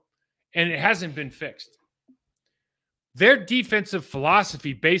film, and it hasn't been fixed. Their defensive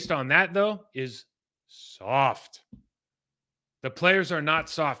philosophy based on that, though, is soft. The players are not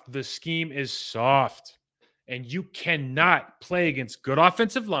soft. The scheme is soft. And you cannot play against good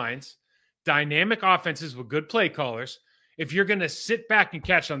offensive lines, dynamic offenses with good play callers, if you're going to sit back and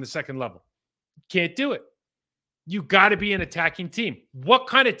catch on the second level. You can't do it. You got to be an attacking team. What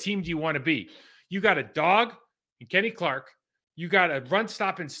kind of team do you want to be? You got a dog in Kenny Clark. You got a run,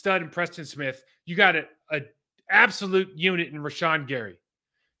 stop, and stud in Preston Smith. You got an absolute unit in Rashawn Gary.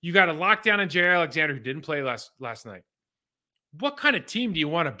 You got a lockdown in Jerry Alexander, who didn't play last night. What kind of team do you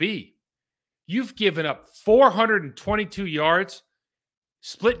want to be? You've given up 422 yards,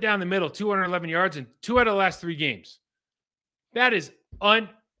 split down the middle, 211 yards in 2 out of the last 3 games. That is I've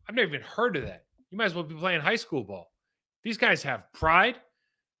never even heard of that. You might as well be playing high school ball. These guys have pride.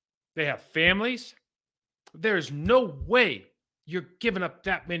 They have families. There's no way you're giving up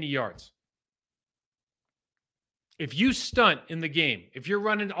that many yards. If you stunt in the game, if you're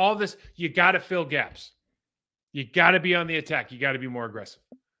running all this, you got to fill gaps. You got to be on the attack. You got to be more aggressive.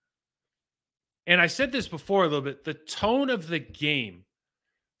 And I said this before a little bit. The tone of the game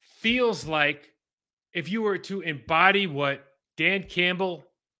feels like if you were to embody what Dan Campbell,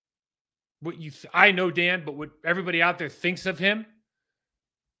 I know Dan, but what everybody out there thinks of him,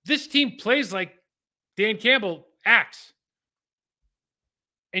 this team plays like Dan Campbell acts.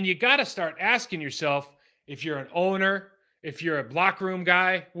 And you got to start asking yourself, if you're an owner, if you're a locker room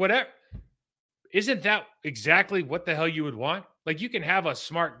guy, whatever, isn't that exactly what the hell you would want? Like, you can have a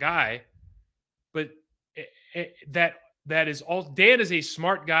smart guy, but that is all. Dan is a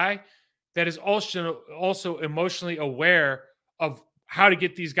smart guy that is also emotionally aware of how to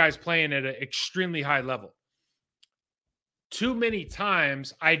get these guys playing at an extremely high level. Too many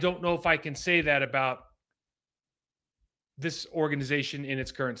times, I don't know if I can say that about this organization in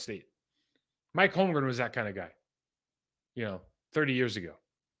its current state. Mike Holmgren was that kind of guy, 30 years ago.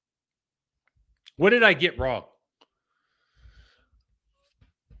 What did I get wrong?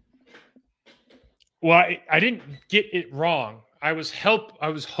 Well, I didn't get it wrong. I was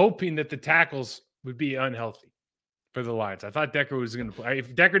hoping that the tackles would be unhealthy for the Lions. I thought Decker was going to play.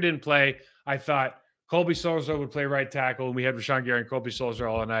 If Decker didn't play, I thought Colby Solzer would play right tackle, and we had Rashawn Gary and Colby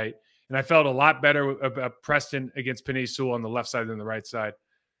Solzer all night. And I felt a lot better about Preston against Penei Sewell on the left side than the right side.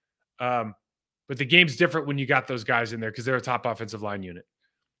 But the game's different when you got those guys in there because they're a top offensive line unit.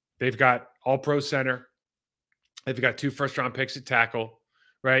 They've got all-pro center. They've got 2 first-round picks at tackle,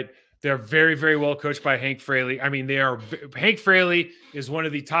 right? They're very, very well coached by Hank Fraley. I mean, Hank Fraley is one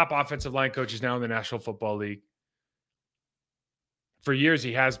of the top offensive line coaches now in the National Football League. For years,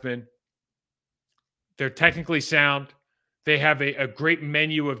 he has been. They're technically sound. They have a great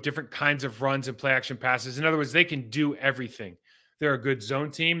menu of different kinds of runs and play-action passes. In other words, they can do everything. They're a good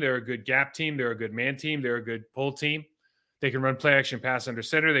zone team. They're a good gap team. They're a good man team. They're a good pull team. They can run play-action pass under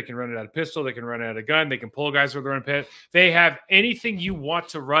center. They can run it out of pistol. They can run it out of gun. They can pull guys with their own pit. They have anything you want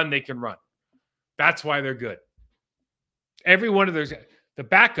to run, they can run. That's why they're good. Every one of those, the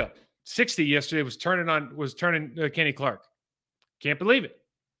backup, 60 yesterday, was turning Kenny Clark. Can't believe it.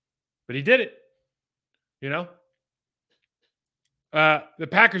 But he did it. The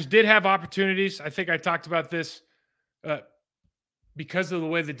Packers did have opportunities. I think I talked about this because of the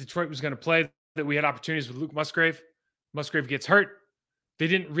way that Detroit was going to play, that we had opportunities with Luke Musgrave. Musgrave gets hurt. They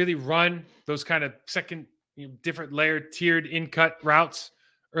didn't really run those kind of second, different layered, tiered in-cut routes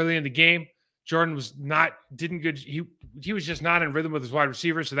early in the game. Jordan was didn't good. He was just not in rhythm with his wide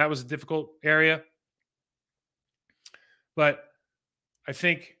receivers, so that was a difficult area. But I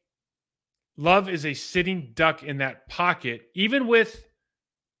think Love is a sitting duck in that pocket, even with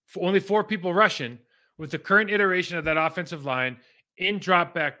only 4 people rushing, with the current iteration of that offensive line in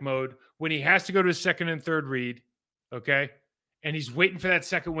drop back mode when he has to go to his second and third read. Okay. And he's waiting for that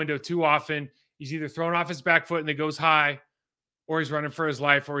second window too often. He's either thrown off his back foot and it goes high, or he's running for his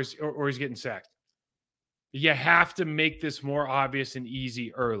life, or he's getting sacked. You have to make this more obvious and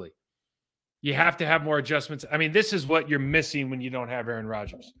easy early. You have to have more adjustments. I mean, this is what you're missing when you don't have Aaron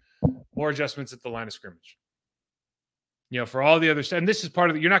Rodgers. More adjustments at the line of scrimmage. For all the other stuff. And this is part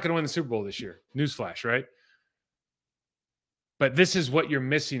of it. You're not going to win the Super Bowl this year. Newsflash, right? But this is what you're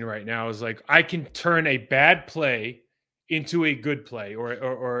missing right now is like, I can turn a bad play into a good play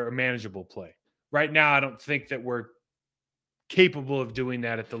or a manageable play. Right now, I don't think that we're capable of doing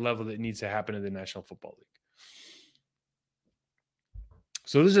that at the level that needs to happen in the National Football League.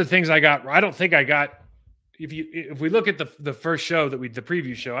 So those are the things I got. I don't think I got, if we look at the first show the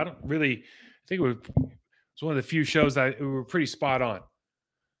preview show, I think it was one of the few shows that we were pretty spot on.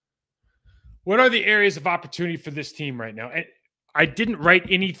 What are the areas of opportunity for this team right now? And I didn't write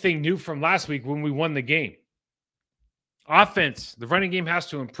anything new from last week when we won the game. Offense, the running game has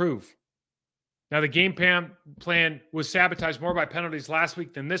to improve. Now, the game plan was sabotaged more by penalties last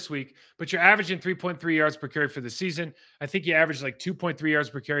week than this week, but you're averaging 3.3 yards per carry for the season. I think you averaged like 2.3 yards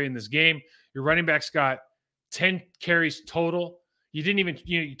per carry in this game. Your running backs got 10 carries total. You didn't even,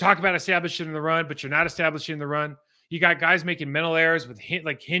 you talk about establishing the run, but you're not establishing the run. You got guys making mental errors with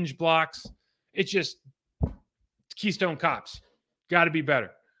hinge blocks. It's just Keystone Cops. Got to be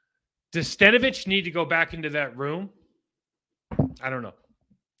better. Does Stenavich need to go back into that room? I don't know.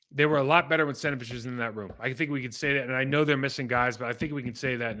 They were a lot better when Stenavich was in that room. I think we can say that, and I know they're missing guys, but I think we can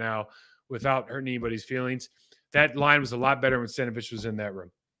say that now without hurting anybody's feelings. That line was a lot better when Stenavich was in that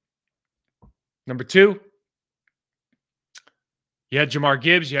room. Number 2, you had Jamar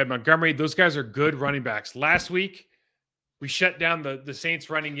Gibbs, you had Montgomery. Those guys are good running backs. Last week, we shut down the Saints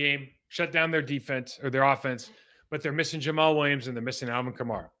running game, shut down their defense or their offense, but they're missing Jamal Williams and they're missing Alvin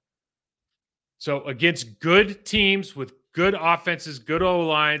Kamara. So against good teams with good offenses, good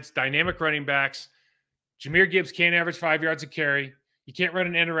O-lines, dynamic running backs, Jahmyr Gibbs can't average 5 yards a carry. You can't run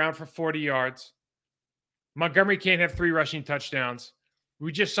an end around for 40 yards. Montgomery can't have 3 rushing touchdowns.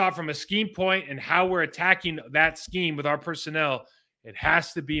 We just saw from a scheme point and how we're attacking that scheme with our personnel, it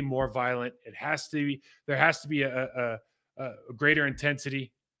has to be more violent. It has to be, there has to be a greater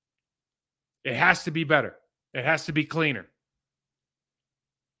intensity. It has to be better. It has to be cleaner.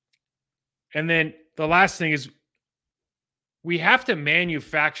 And then the last thing is we have to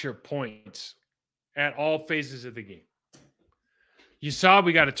manufacture points at all phases of the game. You saw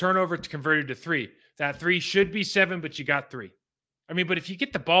we got a turnover converted to 3. That 3 should be 7, but you got 3. I mean, but if you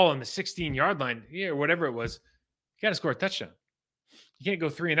get the ball on the 16-yard line, or whatever it was, you got to score a touchdown. You can't go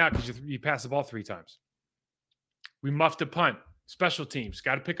 3 and out because you pass the ball 3 times. We muffed a punt. Special teams,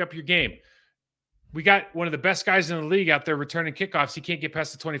 got to pick up your game. We got one of the best guys in the league out there returning kickoffs. He can't get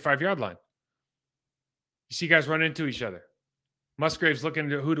past the 25-yard line. You see guys run into each other. Musgrave's looking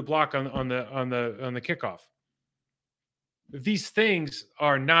at who to block on the kickoff. These things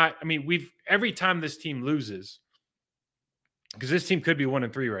are not. I mean, every time this team loses, because this team could be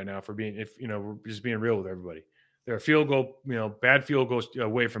 1-3 right now if we're just being real with everybody. They're a field goal, bad field goals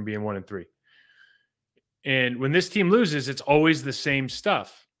away from being 1-3. And when this team loses, it's always the same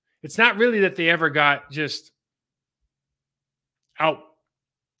stuff. It's not really that they ever got just out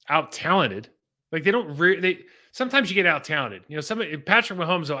talented. Like they don't sometimes you get out talented. Patrick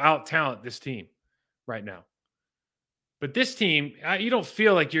Mahomes will out talent this team right now. But this team, you don't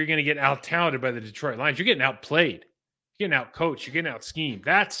feel like you're going to get out talented by the Detroit Lions. You're getting outplayed. You're getting out coached. You're getting out schemed.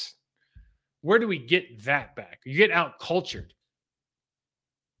 Where do we get that back? You get out cultured,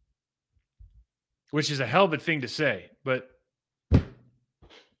 which is a hell of a thing to say, but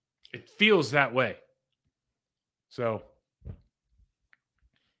it feels that way. So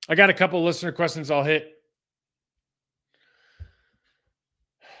I got a couple of listener questions I'll hit.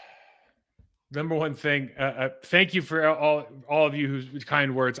 Number one thing, thank you for all of you whose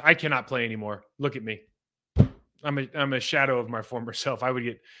kind words. I cannot play anymore. Look at me. I'm a shadow of my former self. I would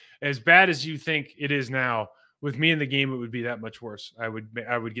get as bad as you think it is now. With me in the game, it would be that much worse. I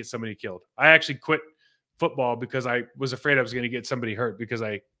would get somebody killed. I actually quit football because I was afraid I was going to get somebody hurt because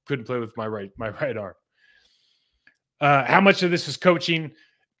I couldn't play with my right arm. How much of this is coaching?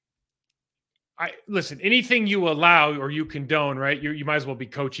 Listen, anything you allow or you condone, right? You might as well be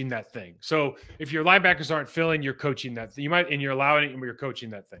coaching that thing. So if your linebackers aren't filling, you're coaching that thing. And you're allowing it and you're coaching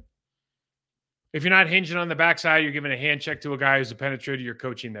that thing. If you're not hinging on the backside, you're giving a hand check to a guy who's a penetrator, you're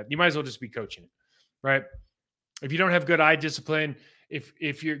coaching that. You might as well just be coaching it, right? If you don't have good eye discipline,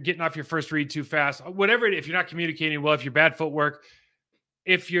 if you're getting off your first read too fast, whatever it is, if you're not communicating well, if you're bad footwork,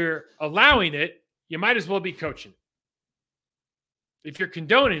 if you're allowing it, you might as well be coaching. If you're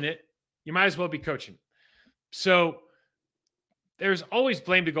condoning it, you might as well be coaching. So there's always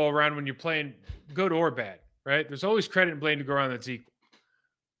blame to go around when you're playing good or bad, right? There's always credit and blame to go around that's equal.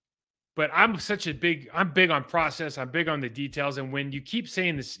 But I'm big on process. I'm big on the details. And when you keep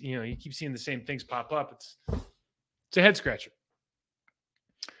saying this, you keep seeing the same things pop up, it's a head scratcher.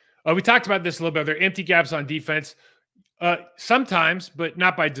 We talked about this a little bit. There are empty gaps on defense sometimes, but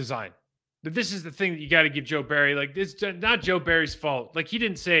not by design. But this is the thing that you got to give Joe Barry. Like, it's not Joe Barry's fault. Like, he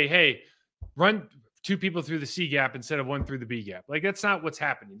didn't say, hey, run 2 people through the C gap instead of 1 through the B gap. Like, that's not what's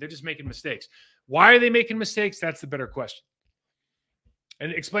happening. They're just making mistakes. Why are they making mistakes? That's the better question.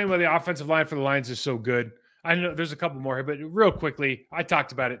 And explain why the offensive line for the Lions is so good. I know there's a couple more here, but real quickly, I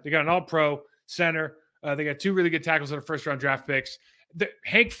talked about it. They got an all-pro center. They got 2 really good tackles that are first-round draft picks.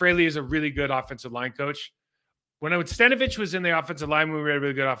 Hank Fraley is a really good offensive line coach. When Stanovich was in the offensive line, we had a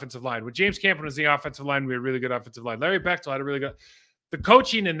really good offensive line. When James Campen was in the offensive line, we had a really good offensive line. Larry Bechtel had a really good – the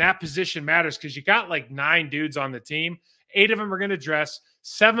coaching in that position matters because you got like 9 dudes on the team. 8 of them are going to dress.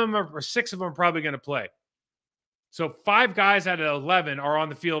 7 of them or 6 of them are probably going to play. So 5 guys out of 11 are on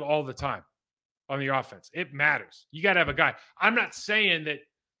the field all the time on the offense. It matters. You got to have a guy. I'm not saying that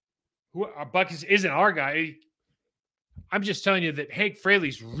Buckets isn't our guy. I'm just telling you that Hank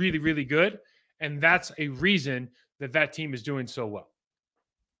Fraley's really, really good, and that's a reason that team is doing so well.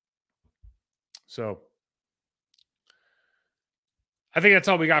 So I think that's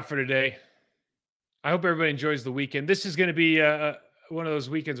all we got for today. I hope everybody enjoys the weekend. This is going to be one of those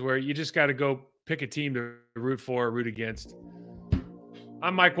weekends where you just got to go pick a team to root for or root against.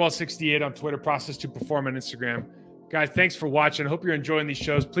 I'm Mike Wall 68 on Twitter, Process to Perform on Instagram. Guys, thanks for watching. I hope you're enjoying these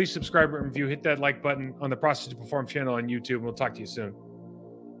shows. Please subscribe and review. Hit that like button on the Process to Perform channel on YouTube. We'll talk to you soon.